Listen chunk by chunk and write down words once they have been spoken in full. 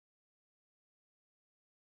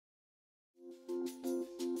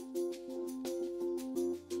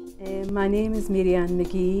My name is Marianne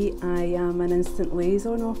McGee. I am an Instant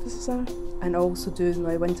Liaison Officer and also do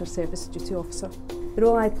my Winter Service Duty Officer. The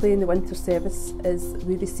role I play in the Winter Service is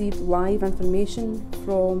we receive live information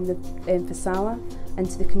from the Fasala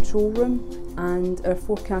into the control room, and our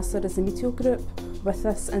forecaster is a Meteo group. With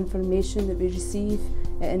this information that we receive,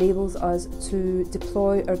 it enables us to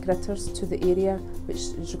deploy our gritters to the area which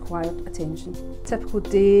is required attention. A typical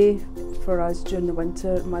day for us during the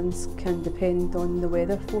winter months can depend on the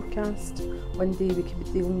weather forecast. One day we could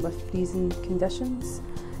be dealing with freezing conditions,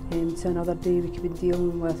 to another day we could be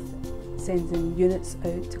dealing with sending units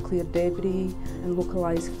out to clear debris and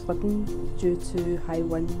localised flooding due to high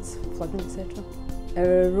winds, flooding, etc.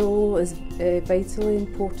 Our role is vitally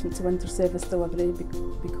important to winter service delivery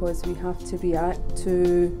because we have to react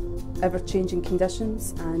to ever-changing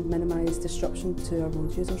conditions and minimise disruption to our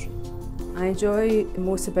road users. I enjoy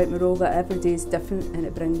most about my role that every day is different and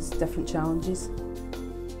it brings different challenges.